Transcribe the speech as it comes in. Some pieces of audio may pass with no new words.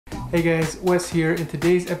Hey guys, Wes here. In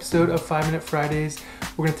today's episode of 5 Minute Fridays,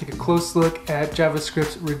 we're going to take a close look at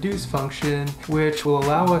JavaScript's reduce function, which will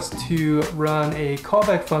allow us to run a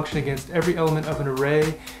callback function against every element of an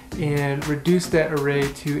array and reduce that array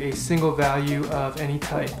to a single value of any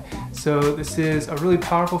type. So this is a really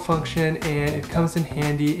powerful function and it comes in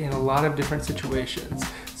handy in a lot of different situations.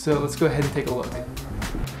 So let's go ahead and take a look.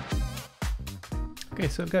 Okay,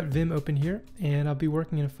 so I've got Vim open here, and I'll be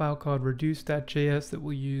working in a file called reduce.js that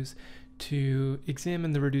we'll use to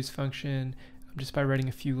examine the reduce function just by writing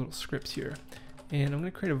a few little scripts here. And I'm going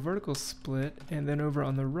to create a vertical split, and then over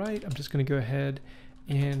on the right, I'm just going to go ahead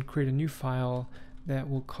and create a new file that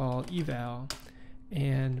we'll call eval.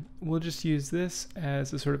 And we'll just use this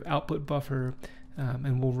as a sort of output buffer,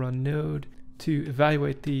 and we'll run node to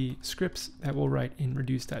evaluate the scripts that we'll write in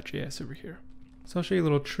reduce.js over here. So I'll show you a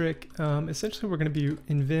little trick. Essentially we're going to be,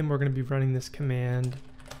 in Vim, we're going to be running this command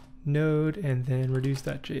node and then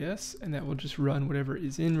reduce.js, and that will just run whatever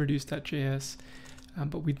is in reduce.js.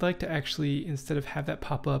 But we'd like to actually, instead of have that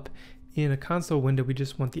pop up in a console window, we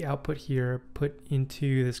just want the output here put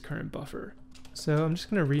into this current buffer. So I'm just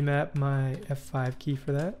going to remap my F5 key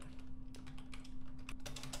for that.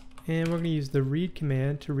 And we're going to use the read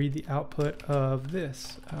command to read the output of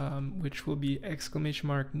this, which will be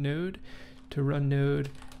 !node to run node,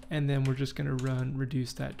 and then we're just going to run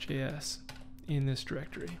reduce.js in this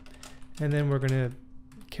directory. And then we're going to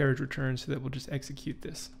carriage return so that we'll just execute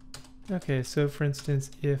this. Okay, so for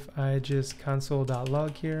instance, if I just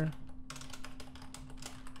console.log here,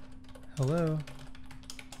 hello,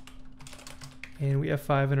 and we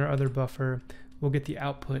F5 in our other buffer, we'll get the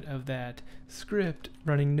output of that script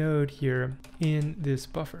running node here in this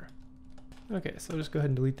buffer. Okay, so I'll just go ahead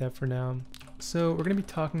and delete that for now. So we're going to be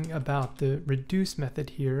talking about the reduce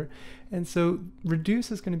method here. And so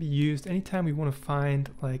reduce is going to be used anytime we want to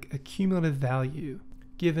find like a cumulative value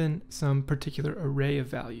given some particular array of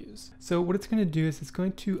values. So what it's going to do is it's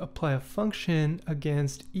going to apply a function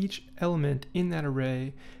against each element in that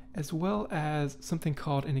array, as well as something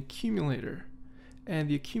called an accumulator. And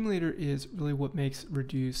the accumulator is really what makes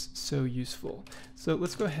reduce so useful. So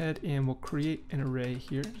let's go ahead and we'll create an array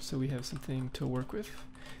here so we have something to work with.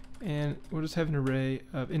 And we'll just have an array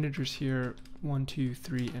of integers here, 1, 2,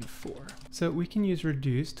 3, and 4. So we can use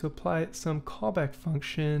reduce to apply some callback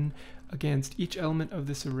function against each element of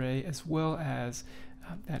this array, as well as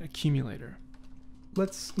that accumulator.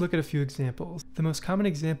 Let's look at a few examples. The most common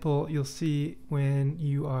example you'll see when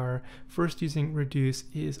you are first using reduce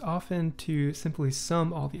is often to simply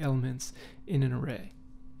sum all the elements in an array.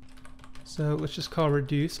 So let's just call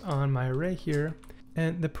reduce on my array here.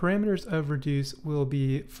 And the parameters of reduce will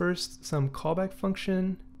be first some callback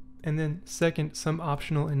function, and then second some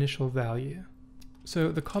optional initial value. So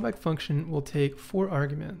the callback function will take 4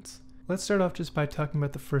 arguments. Let's start off just by talking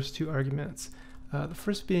about the first 2 arguments. The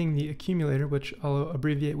first being the accumulator, which I'll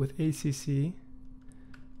abbreviate with ACC.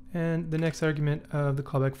 And the next argument of the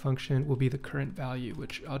callback function will be the current value,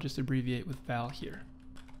 which I'll just abbreviate with val here.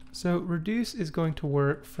 So reduce is going to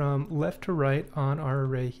work from left to right on our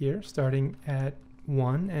array here, starting at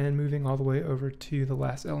 1 and moving all the way over to the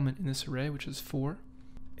last element in this array, which is 4.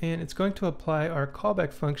 And it's going to apply our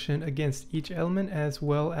callback function against each element as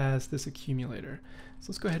well as this accumulator. So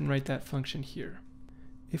let's go ahead and write that function here.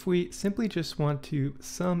 If we simply just want to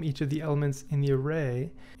sum each of the elements in the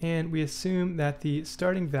array, and we assume that the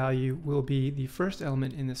starting value will be the first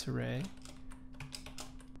element in this array,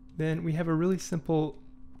 then we have a really simple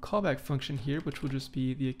callback function here, which will just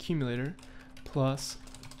be the accumulator plus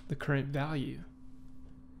the current value.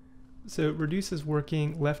 So reduce is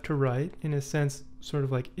working left to right, in a sense sort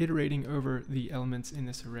of like iterating over the elements in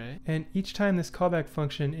this array. And each time this callback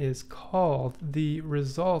function is called, the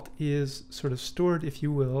result is sort of stored, if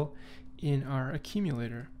you will, in our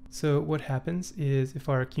accumulator. So what happens is if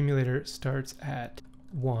our accumulator starts at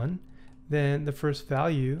 1, then the first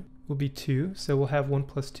value will be 2. So we'll have 1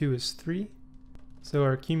 plus 2 is 3. So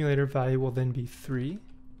our accumulator value will then be 3.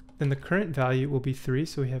 Then the current value will be 3.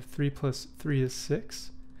 So we have 3 plus 3 is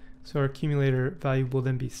 6. So our accumulator value will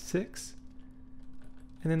then be 6.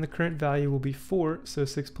 And then the current value will be 4, so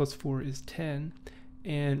 6 plus 4 is 10.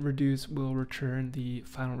 And reduce will return the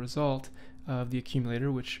final result of the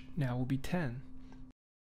accumulator, which now will be 10.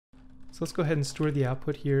 So let's go ahead and store the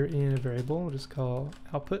output here in a variable. We'll just call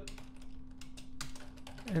output.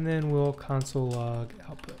 And then we'll console log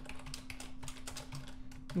output.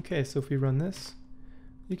 Okay, so if we run this,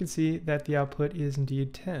 you can see that the output is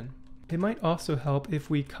indeed 10. It might also help if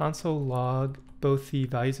we console log both the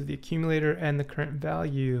values of the accumulator and the current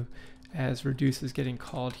value as reduce is getting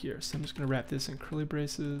called here. So I'm just going to wrap this in curly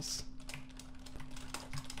braces.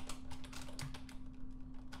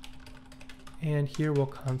 And here we'll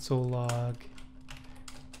console log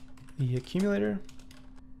the accumulator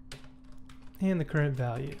and the current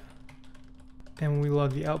value. And when we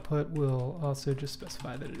log the output, we'll also just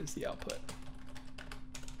specify that it is the output.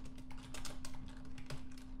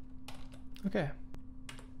 Okay.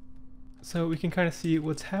 So we can kind of see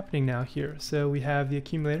what's happening now here. So we have the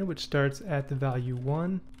accumulator, which starts at the value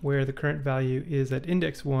 1, where the current value is at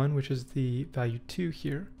index 1, which is the value 2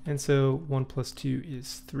 here. And so 1 plus 2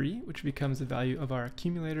 is 3, which becomes the value of our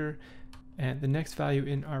accumulator. And the next value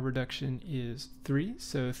in our reduction is 3.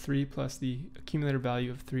 So 3 plus the accumulator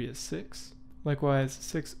value of 3 is 6. Likewise,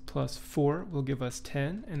 6 plus 4 will give us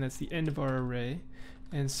 10, and that's the end of our array.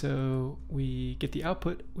 And so we get the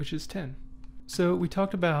output, which is 10. So we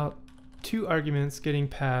talked about 2 arguments getting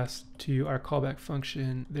passed to our callback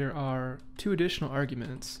function. There are 2 additional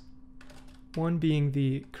arguments, one being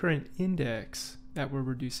the current index that we're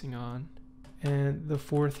reducing on, and the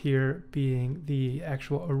 4th here being the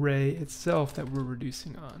actual array itself that we're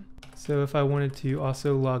reducing on. So if I wanted to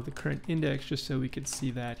also log the current index just so we could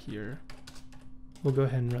see that here, we'll go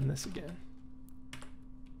ahead and run this again.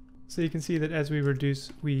 So you can see that as we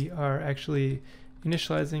reduce, we are actually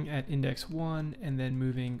initializing at index 1 and then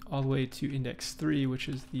moving all the way to index 3, which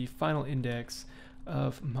is the final index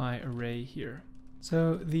of my array here.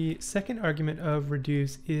 So the second argument of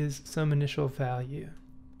reduce is some initial value.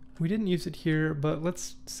 We didn't use it here, but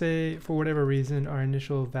let's say for whatever reason our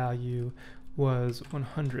initial value was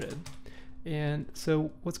 100. And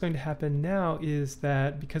so what's going to happen now is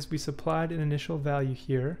that because we supplied an initial value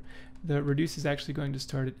here, the reduce is actually going to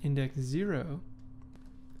start at index 0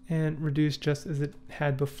 and reduce just as it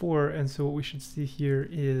had before. And so what we should see here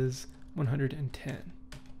is 110.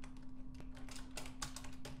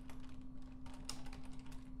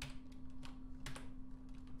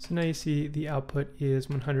 So now you see the output is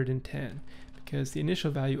 110 because the initial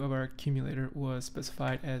value of our accumulator was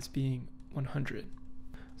specified as being 100.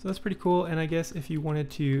 So that's pretty cool. And I guess if you wanted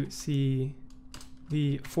to see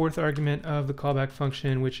the 4th argument of the callback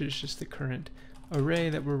function, which is just the current array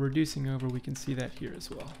that we're reducing over, we can see that here as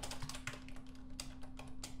well.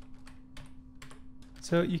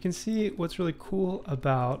 So you can see what's really cool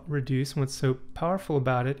about reduce, and what's so powerful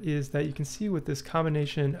about it is that you can see with this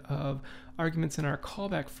combination of arguments in our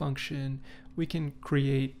callback function, we can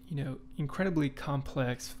create, incredibly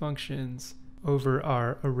complex functions over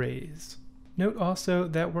our arrays. Note also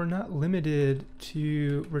that we're not limited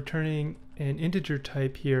to returning an integer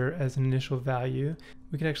type here as an initial value.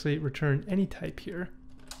 We can actually return any type here.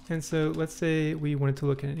 And so let's say we wanted to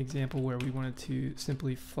look at an example where we wanted to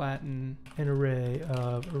simply flatten an array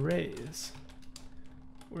of arrays.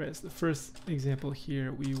 Whereas the first example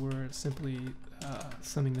here, we were simply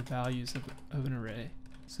summing the values of an array.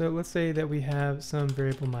 So let's say that we have some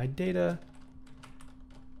variable myData.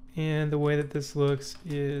 And the way that this looks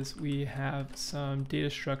is we have some data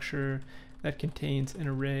structure that contains an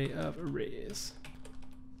array of arrays.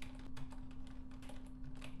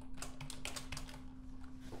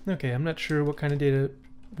 Okay, I'm not sure what kind of data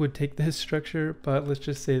would take this structure, but let's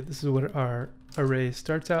just say this is what our array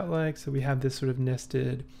starts out like. So we have this sort of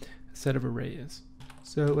nested set of arrays.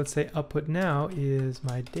 So let's say output now is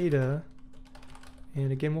my data,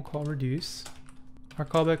 and again we'll call reduce. Our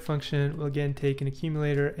callback function will again take an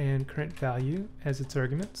accumulator and current value as its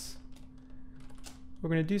arguments. We're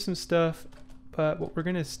going to do some stuff, but what we're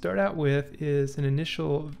going to start out with is an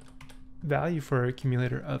initial value for our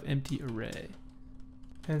accumulator of empty array.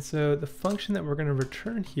 And so the function that we're going to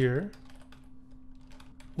return here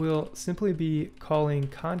will simply be calling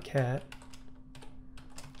concat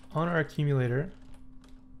on our accumulator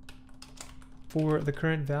for the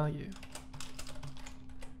current value.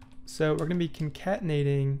 So we're going to be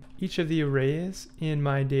concatenating each of the arrays in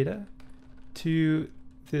myData to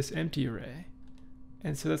this empty array.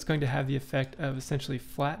 And so that's going to have the effect of essentially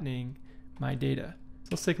flattening myData. So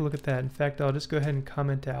let's take a look at that. In fact, I'll just go ahead and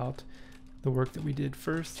comment out the work that we did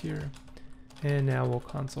first here. And now we'll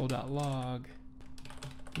console.log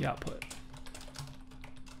the output.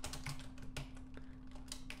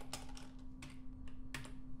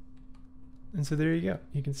 And so there you go.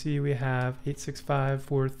 You can see we have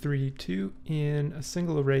 865,432 in a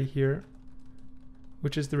single array here,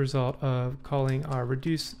 which is the result of calling our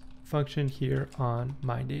reduce function here on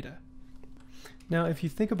myData. Now, if you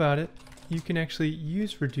think about it, you can actually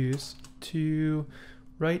use reduce to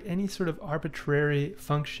write any sort of arbitrary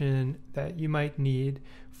function that you might need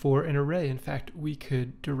for an array. In fact, we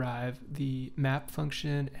could derive the map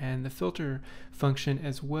function and the filter function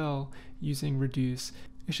as well using reduce.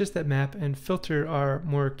 It's just that map and filter are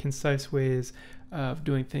more concise ways of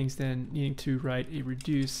doing things than needing to write a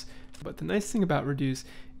reduce. But the nice thing about reduce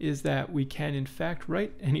is that we can in fact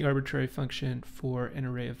write any arbitrary function for an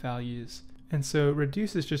array of values. And so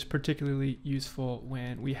reduce is just particularly useful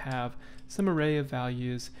when we have some array of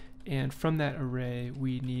values, and from that array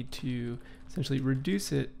we need to essentially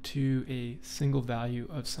reduce it to a single value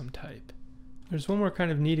of some type. There's one more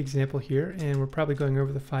kind of neat example here, and we're probably going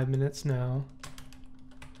over the 5 minutes now.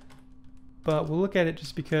 But we'll look at it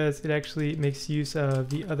just because it actually makes use of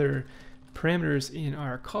the other parameters in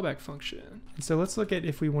our callback function. And so let's look at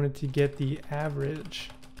if we wanted to get the average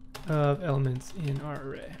of elements in our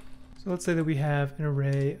array. So let's say that we have an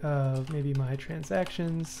array of maybe my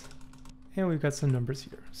transactions, and we've got some numbers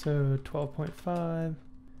here. So 12.5,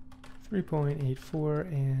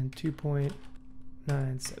 3.84, and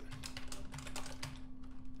 2.97.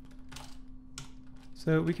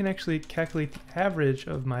 So we can actually calculate the average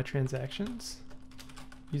of my transactions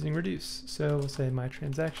using reduce. So we'll say my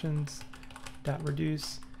transactions dot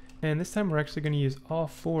reduce, and this time we're actually going to use all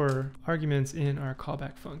 4 arguments in our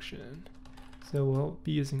callback function. So we'll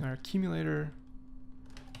be using our accumulator,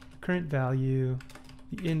 current value,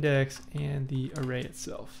 the index, and the array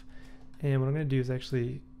itself. And what I'm going to do is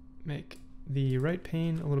actually make the right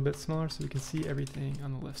pane a little bit smaller so we can see everything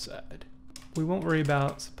on the left side. We won't worry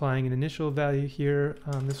about supplying an initial value here.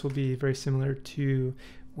 This will be very similar to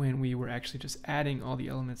when we were actually just adding all the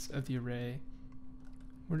elements of the array.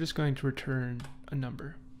 We're just going to return a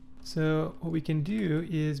number. So what we can do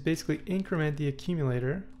is basically increment the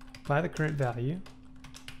accumulator by the current value.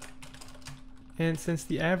 And since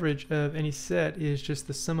the average of any set is just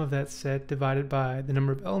the sum of that set divided by the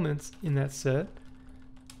number of elements in that set,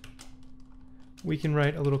 we can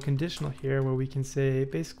write a little conditional here where we can say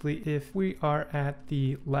basically if we are at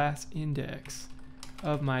the last index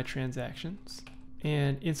of my transactions,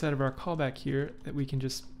 and inside of our callback here that we can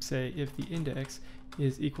just say if the index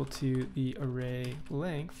is equal to the array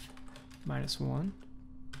length minus 1.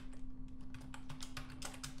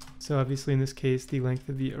 So obviously in this case the length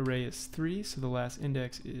of the array is 3, so the last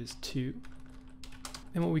index is 2.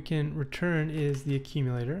 And what we can return is the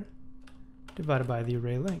accumulator divided by the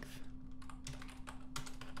array length.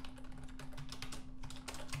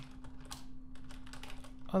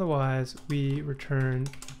 Otherwise, we return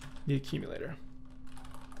the accumulator.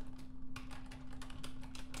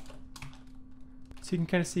 So you can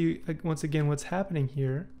kind of see, once again, what's happening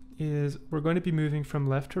here is we're going to be moving from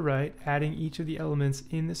left to right, adding each of the elements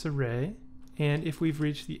in this array. And if we've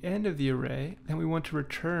reached the end of the array, then we want to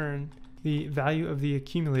return the value of the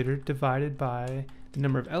accumulator divided by the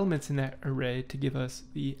number of elements in that array to give us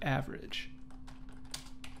the average.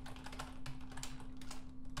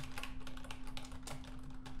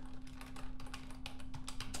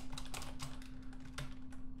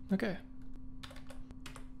 Okay.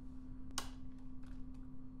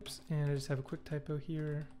 Oops, and I just have a quick typo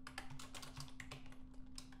here.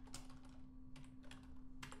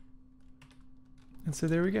 And so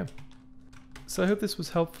there we go. So I hope this was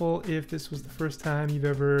helpful. If this was the first time you've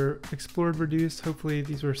ever explored reduce, hopefully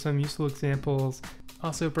these were some useful examples.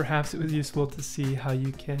 Also, perhaps it was useful to see how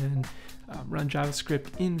you can run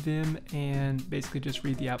JavaScript in Vim and basically just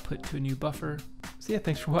read the output to a new buffer. So yeah,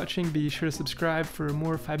 thanks for watching. Be sure to subscribe for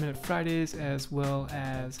more 5-Minute Fridays, as well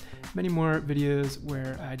as many more videos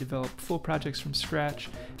where I develop full projects from scratch.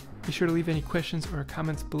 Be sure to leave any questions or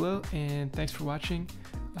comments below, and thanks for watching.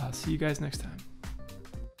 See you guys next time.